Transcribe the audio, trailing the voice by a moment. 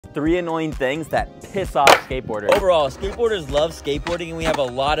3 annoying things that piss off skateboarders. Overall, skateboarders love skateboarding and we have a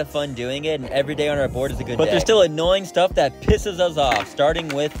lot of fun doing it, and every day on our board is a good day. But there's still annoying stuff that pisses us off, starting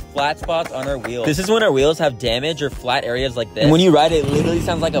with flat spots on our wheels. This is when our wheels have damage or flat areas like this. And when you ride it, it literally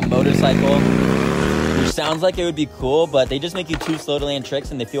sounds like a motorcycle. Which sounds like it would be cool, but they just make you too slow to land tricks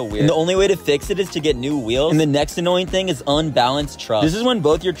and they feel weird. And the only way to fix it is to get new wheels. And the next annoying thing is unbalanced trucks. This is when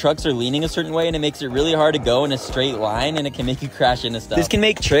both your trucks are leaning a certain way and it makes it really hard to go in a straight line, and it can make you crash into stuff. This can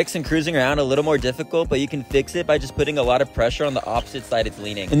make tricks and cruising around a little more difficult, but you can fix it by just putting a lot of pressure on the opposite side it's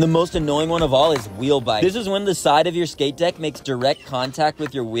leaning. And the most annoying one of all is wheel bite. This is when the side of your skate deck makes direct contact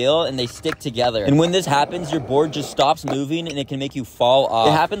with your wheel and they stick together. And when this happens, your board just stops moving and it can make you fall off.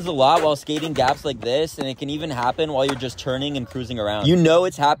 It happens a lot while skating gaps like this, and it can even happen while you're just turning and cruising around. You know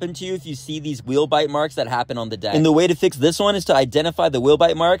it's happened to you if you see these wheel bite marks that happen on the deck. And the way to fix this one is to identify the wheel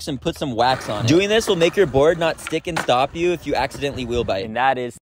bite marks and put some wax on it. Doing this will make your board not stick and stop you if you accidentally wheel bite. And that is